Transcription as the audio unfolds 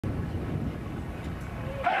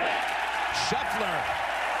Scheffler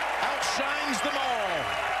outshines them all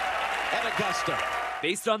at Augusta.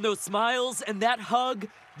 Based on those smiles and that hug,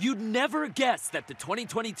 you'd never guess that the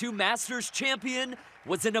 2022 Masters champion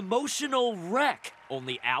was an emotional wreck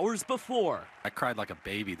only hours before. I cried like a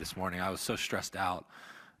baby this morning. I was so stressed out.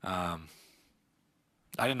 I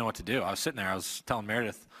didn't know what to do. I was sitting there. I was telling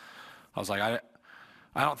Meredith, I was like, I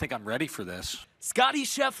don't think I'm ready for this. Scottie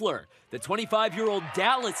Scheffler, the 25-year-old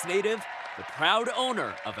Dallas native, the proud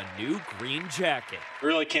owner of a new green jacket. I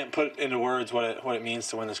really can't put into words what it means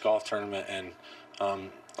to win this golf tournament, and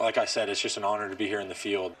like I said, it's just an honor to be here in the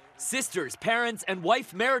field. Sisters, parents, and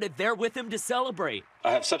wife Meredith there with him to celebrate.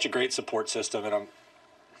 I have such a great support system, and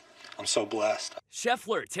I'm so blessed.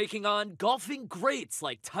 Scheffler taking on golfing greats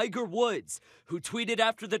like Tiger Woods, who tweeted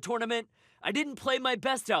after the tournament, "I didn't play my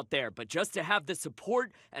best out there, but just to have the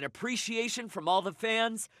support and appreciation from all the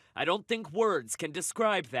fans, I don't think words can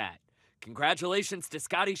describe that." Congratulations to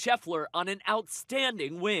Scottie Scheffler on an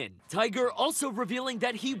outstanding win. Tiger also revealing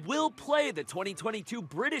that he will play the 2022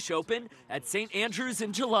 British Open at St. Andrews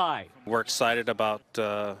in July. We're excited about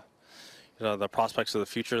the prospects of the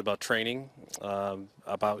future, about training,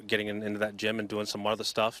 about getting into that gym and doing some other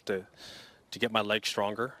stuff to get my legs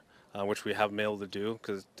stronger, which we haven't been able to do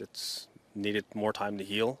because it's needed more time to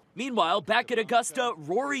heal. Meanwhile, back at Augusta,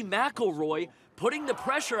 Rory McIlroy putting the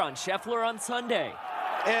pressure on Scheffler on Sunday.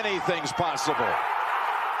 Anything's possible.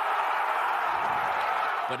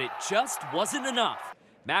 But it just wasn't enough.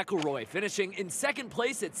 McIlroy finishing in second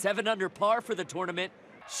place at 7 under par for the tournament.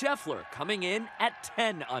 Scheffler coming in at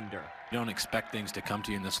 10 under. You don't expect things to come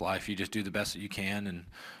to you in this life. You just do the best that you can,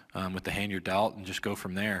 and with the hand you're dealt, and just go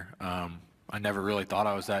from there. I never really thought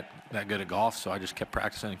I was that good at golf, so I just kept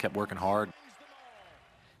practicing and kept working hard.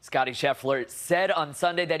 Scottie Scheffler said on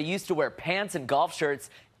Sunday that he used to wear pants and golf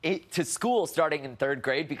shirts to school starting in 3rd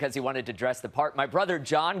grade because he wanted to dress the part. My brother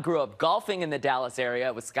John grew up golfing in the Dallas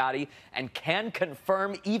area with Scottie and can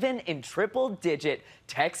confirm even in triple-digit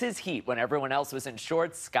Texas heat when everyone else was in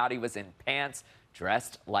shorts, Scottie was in pants,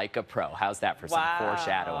 dressed like a pro. How's that for some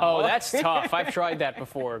foreshadowing? Oh, that's tough. I've tried that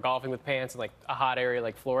before, golfing with pants in like a hot area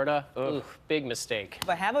like Florida. Ugh, big mistake.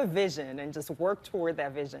 But have a vision and just work toward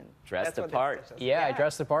that vision. Dress the part. Yeah, I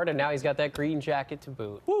dressed the part, and now he's got that green jacket to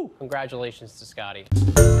boot. Woo. Congratulations to Scottie.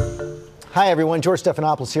 Hi, everyone. George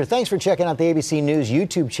Stephanopoulos here. Thanks for checking out the ABC News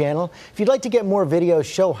YouTube channel. If you'd like to get more videos,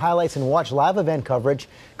 show highlights, and watch live event coverage,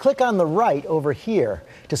 click on the right over here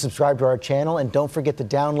to subscribe to our channel. And don't forget to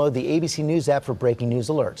download the ABC News app for breaking news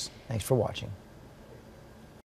alerts. Thanks for watching.